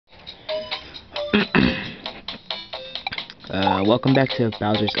Welcome back to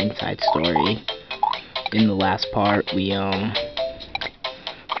Bowser's Inside Story. In the last part, we,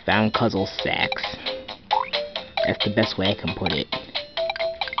 found Kuzlles sacks. That's the best way I can put it.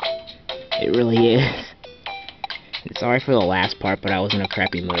 It really is. Sorry for the last part, but I was in a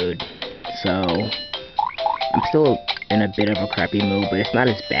crappy mood. So, I'm still in a bit of a crappy mood, but it's not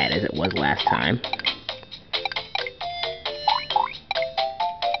as bad as it was last time.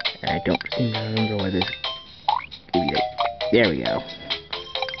 And I don't seem to remember where this... There we go.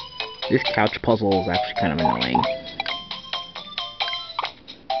 This couch puzzle is actually kind of annoying.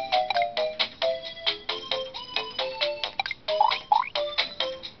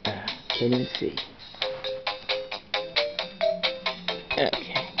 Can't even see.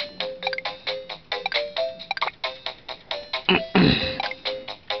 Okay.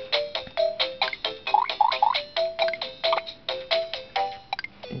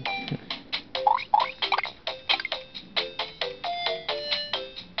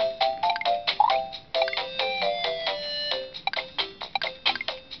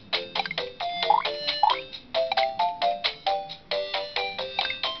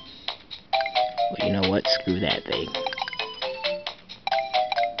 Well, you know what? Screw that thing.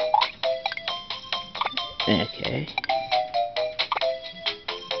 Okay.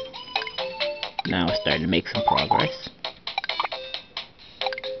 Now we're starting to make some progress.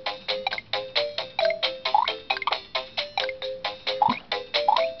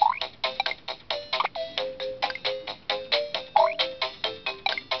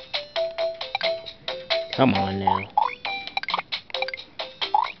 Come on now.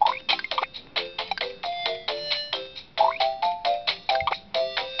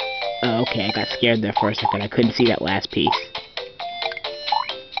 Oh, okay, I got scared there for a second. I couldn't see that last piece.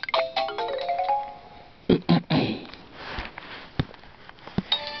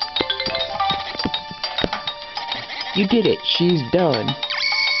 You did it. She's done.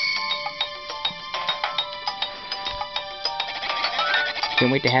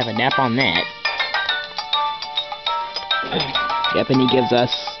 Can't wait to have a nap on that. Yep, and he gives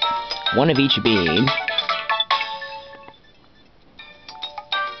us one of each bean.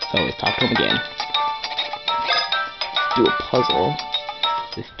 So let's talk to him again. Let's do a puzzle.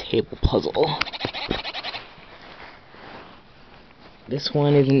 This table puzzle. This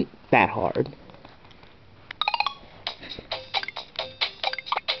one isn't that hard.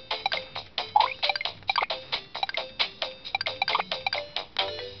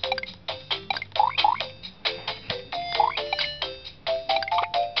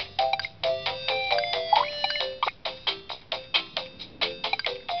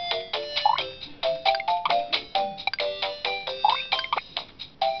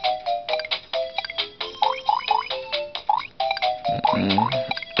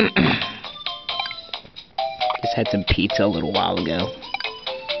 Just had some pizza a little while ago.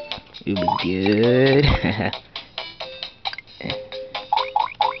 It was good.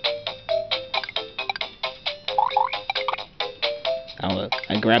 Oh,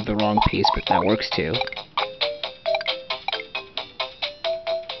 I grabbed the wrong piece, but that works too.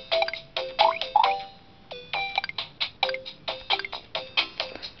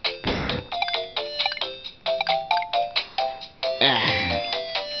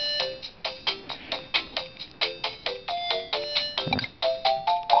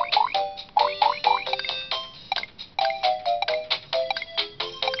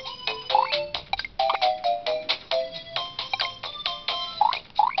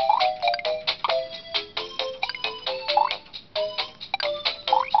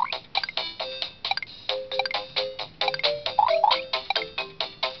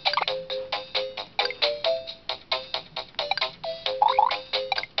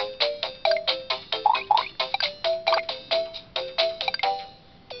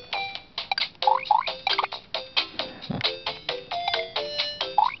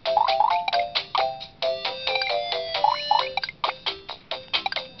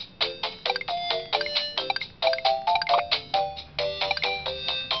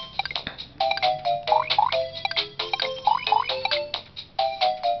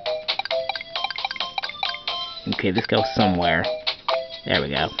 Okay, this goes somewhere. There we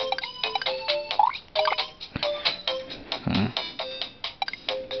go.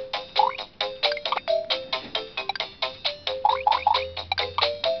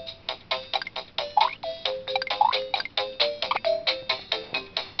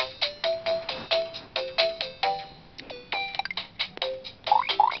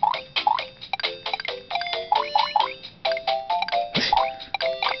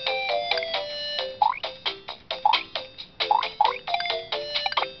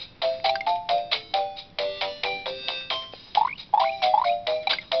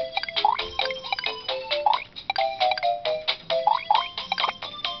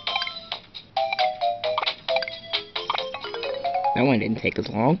 That one didn't take as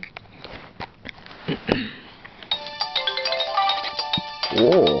long.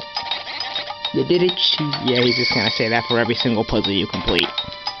 Whoa. You did it. Yeah, he's just gonna say that for every single puzzle you complete.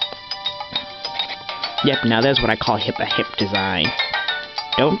 Yep, now there's what I call a hip design.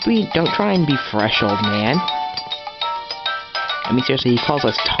 Don't try and be fresh, old man. I mean, seriously, he calls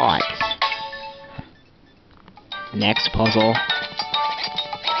us tots. Next puzzle.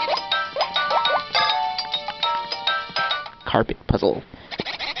 Carpet puzzle.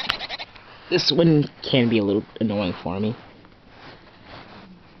 This one can be a little annoying for me.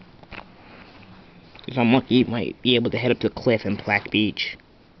 If I'm lucky, you might be able to head up to the cliff in Black Beach.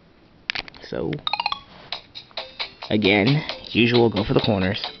 So, again, as usual, go for the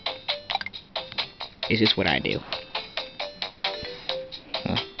corners. It's just what I do.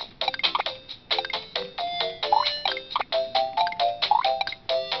 Huh.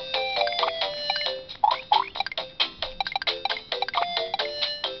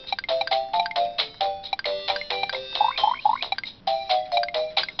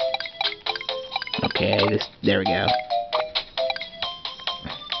 Okay, there we go.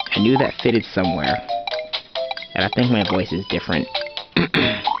 I knew that fitted somewhere. And I think my voice is different.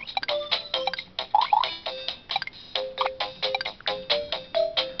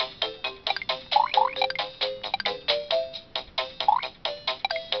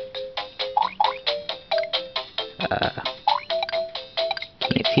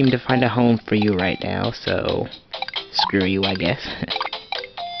 Can't seem to find a home for you right now, so screw you, I guess.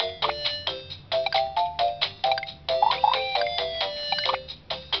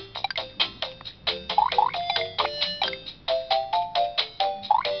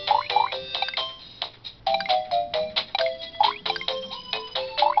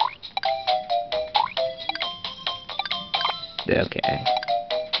 Okay.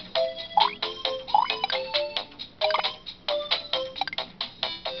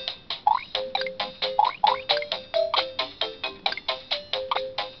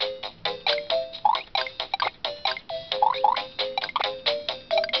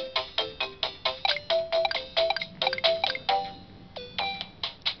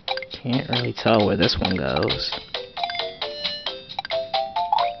 Can't really tell where this one goes.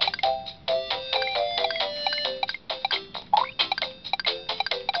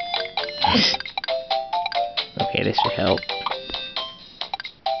 Okay, this should help.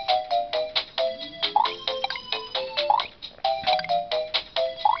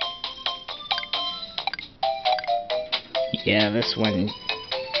 Yeah, this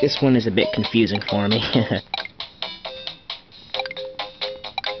one is a bit confusing for me.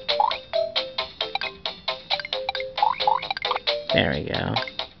 There we go.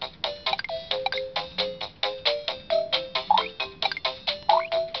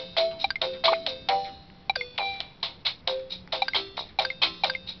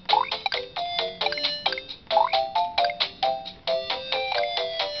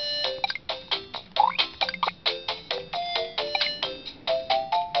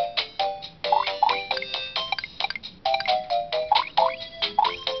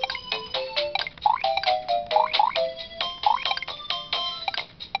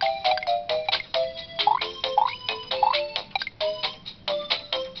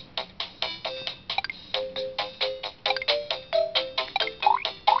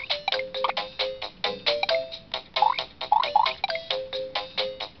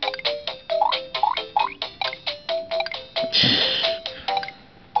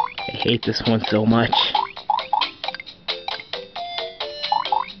 I hate this one so much.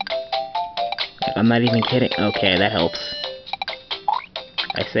 I'm not even kidding. Okay, that helps.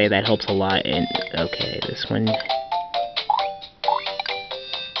 I say that helps a lot, and okay, this one...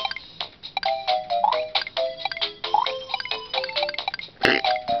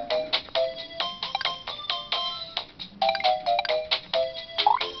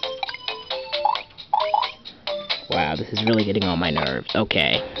 Wow, this is really getting on my nerves.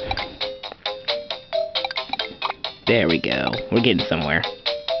 Okay. There we go. We're getting somewhere.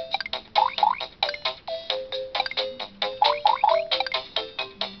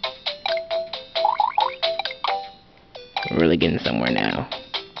 We're really getting somewhere now.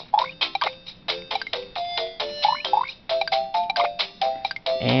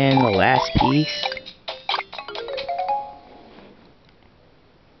 And the last piece.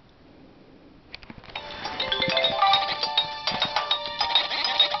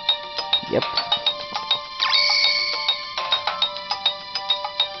 Yep.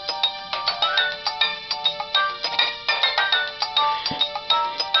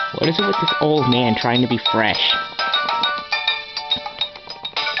 What is it with this old man trying to be fresh?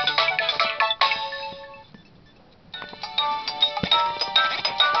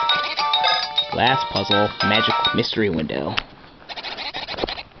 Last puzzle, magic mystery window.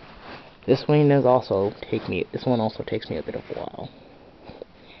 This one also takes me a bit of a while.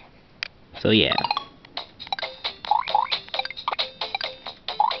 So yeah.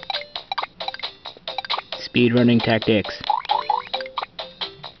 Speedrunning tactics.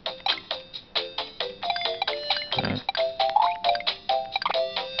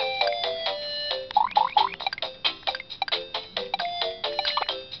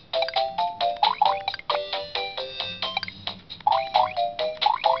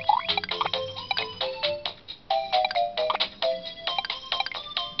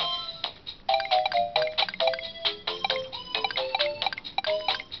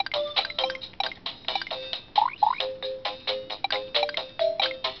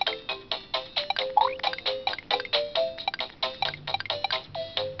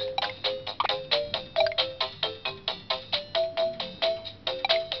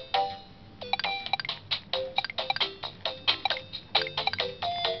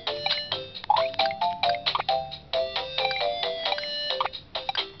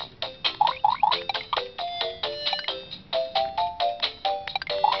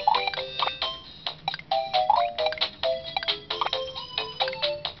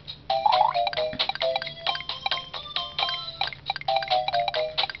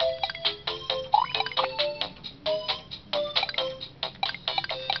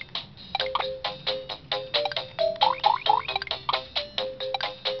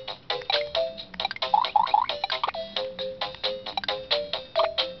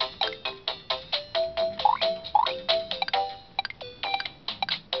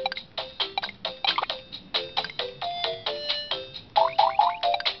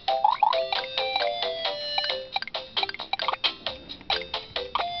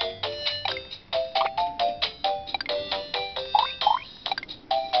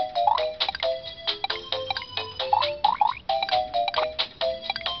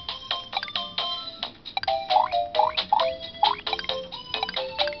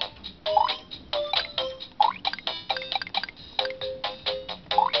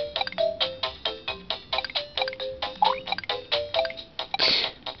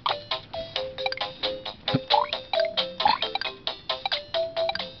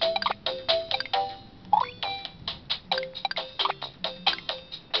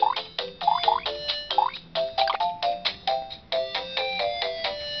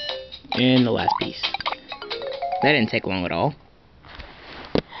 And the last piece. That didn't take long at all.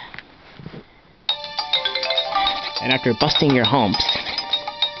 And after busting your humps,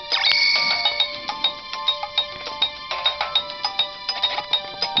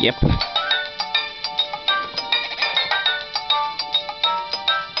 yep.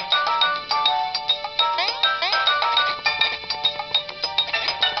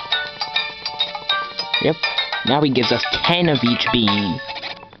 Yep. Now he gives us 10 of each bean,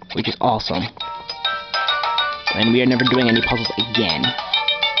 which is awesome. And we are never doing any puzzles again.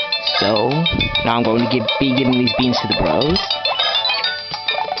 So, now I'm going to be giving these beans to the bros.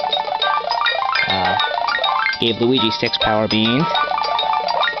 Gave Luigi 6 power beans.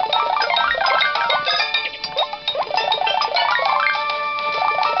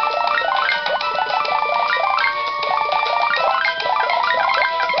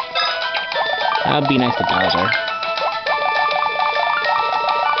 That would be nice to Bowser.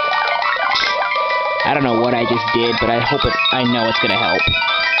 I don't know what I just did, but I know it's gonna help.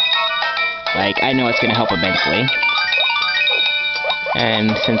 Like, I know it's gonna help immensely.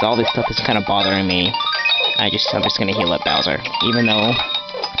 And since all this stuff is kind of bothering me, I'm just gonna heal up Bowser. Even though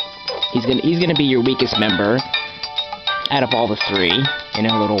he's gonna be your weakest member out of all the 3 in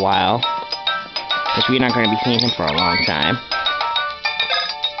a little while. Because we're not gonna be seeing him for a long time.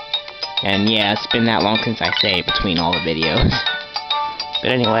 And yeah, it's been that long since I saved between all the videos.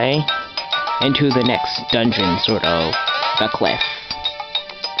 But anyway, into the next dungeon, sort of, the cliff.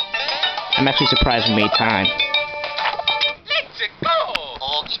 I'm actually surprised we made time. Let's go!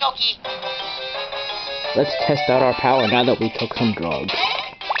 Okie dokie. Let's test out our power now that we took some drugs.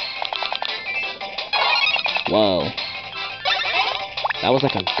 Whoa. That was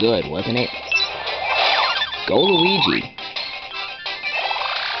like a good, wasn't it? Go Luigi.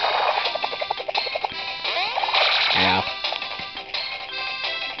 Ow.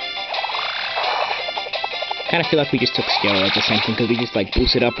 Kind of feel like we just took steroids or something, because we just like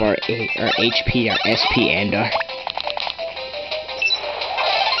boosted up our HP, our SP, and our...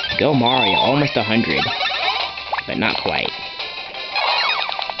 Go Mario, almost 100. But not quite.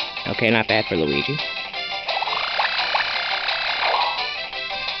 Okay, not bad for Luigi.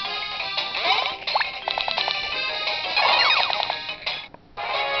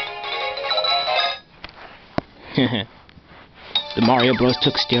 The Mario Bros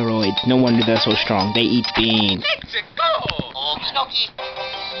took steroids. No wonder they're so strong. They eat beans. Let's go! Okie dokie.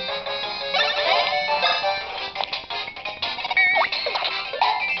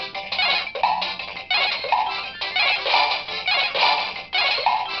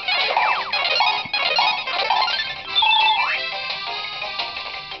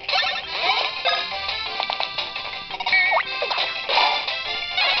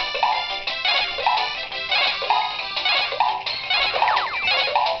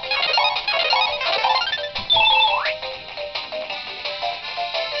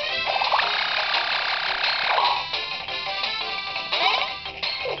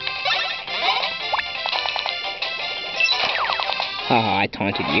 Haha, I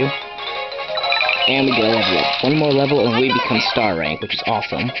taunted you. And we get a level up. One more level and we become star rank, which is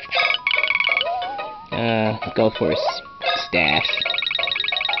awesome. Go for a stash.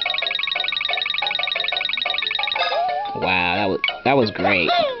 Wow, that was great.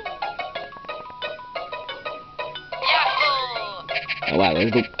 Oh wow,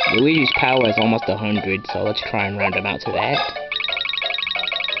 Luigi's power is almost 100, so let's try and round him out to that.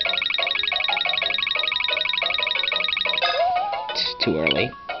 It's too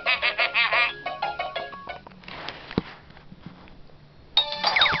early.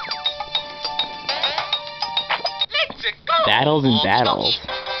 Battles and battles.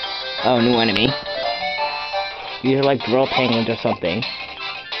 Oh, new enemy. These are like drill penguins or something.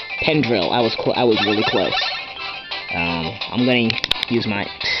 Pendrill. I was really close. I'm gonna use my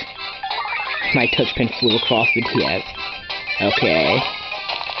touch pen flew across the DS. Okay.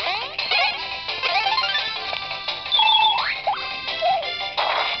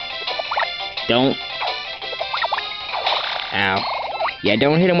 Don't. Ow. Yeah,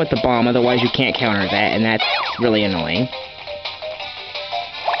 don't hit him with the bomb, otherwise you can't counter that, and that's really annoying.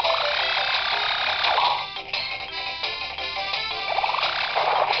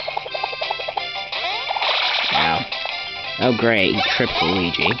 Ow. Oh great, he tripped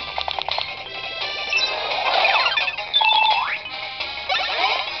Luigi.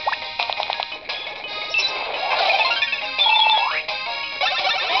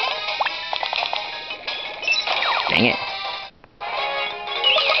 Dang it.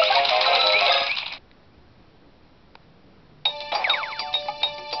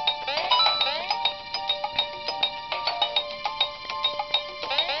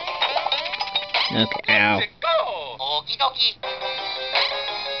 Okay, ow. Okie dokie.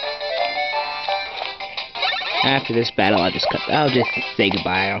 After this battle, I'll just say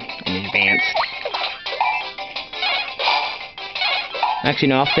goodbye in advance. Actually,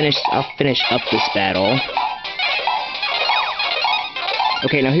 no, I'll finish up this battle.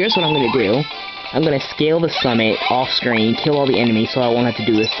 Okay, now here's what I'm gonna do. I'm gonna scale the summit off screen, kill all the enemies, so I won't have to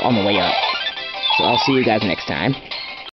do this on the way up. So I'll see you guys next time.